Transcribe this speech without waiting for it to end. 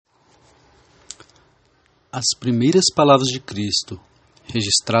As primeiras palavras de Cristo,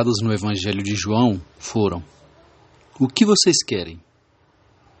 registradas no episódio de João, foram: "O que vocês querem?"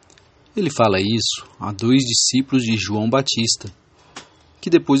 Ele fala isso a 2 discípulos de João Batista, que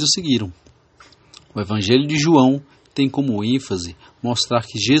depois o seguiram. O episódio de João tem como ênfase mostrar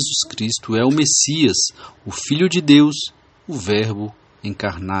que Jesus Cristo é o Messias, o Filho de Deus, o Verbo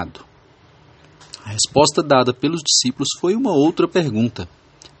encarnado. A resposta dada pelos discípulos foi uma outra pergunta: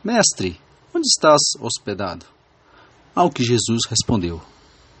 "Mestre, onde estás hospedado?" Ao que Jesus respondeu: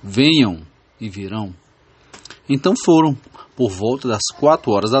 "Venham e virão." Então foram, por volta das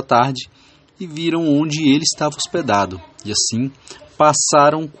 4 horas da tarde, e viram onde ele estava hospedado, e assim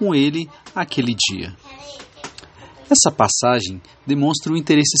passaram com ele aquele dia. Essa passagem demonstra o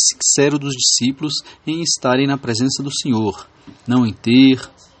interesse sincero dos discípulos em estarem na presença do Senhor, não em ter,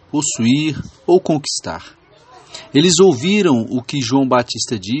 possuir ou conquistar. Eles ouviram o que João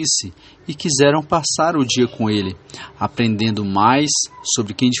Batista disse e quiseram passar o dia com ele, aprendendo mais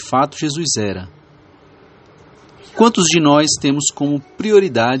sobre quem de fato Jesus era. Quantos de nós temos como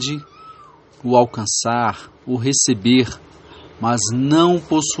prioridade o alcançar, o receber, mas não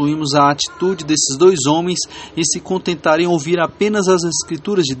possuímos a atitude desses 2 homens em se contentarem em ouvir apenas as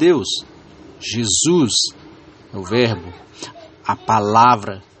Escrituras de Deus? Jesus é o Verbo, a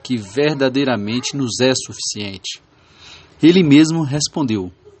palavra que verdadeiramente nos é suficiente. Ele mesmo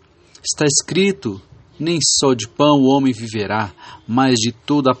respondeu: "Está escrito, nem só de pão o homem viverá, mas de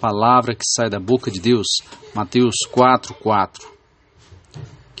toda a palavra que sai da boca de Deus." Mateus 4:4.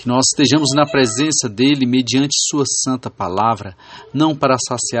 Que nós estejamos na presença dele mediante sua santa palavra, não para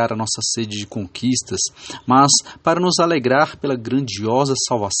saciar a nossa sede de conquistas, mas para nos alegrar pela grandiosa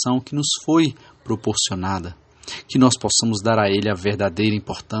salvação que nos foi proporcionada. Que nós possamos dar a ele a verdadeira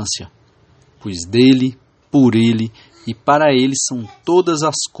importância, pois dele, por ele e para ele são todas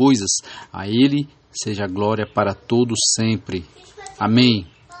as coisas. A ele seja a glória para todos sempre. Amém.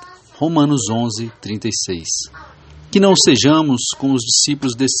 Romanos 11:36. Que não sejamos como os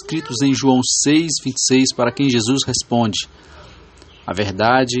discípulos descritos em João 6:26, para quem Jesus responde: "A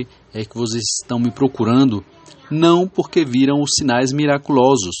verdade é que vocês estão me procurando, não porque viram os sinais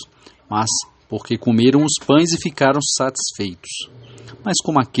miraculosos, mas porque comeram os pães e ficaram satisfeitos, mas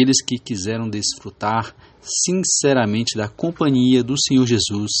como aqueles que quiseram desfrutar sinceramente da companhia do Senhor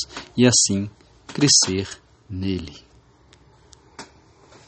Jesus e assim crescer nele."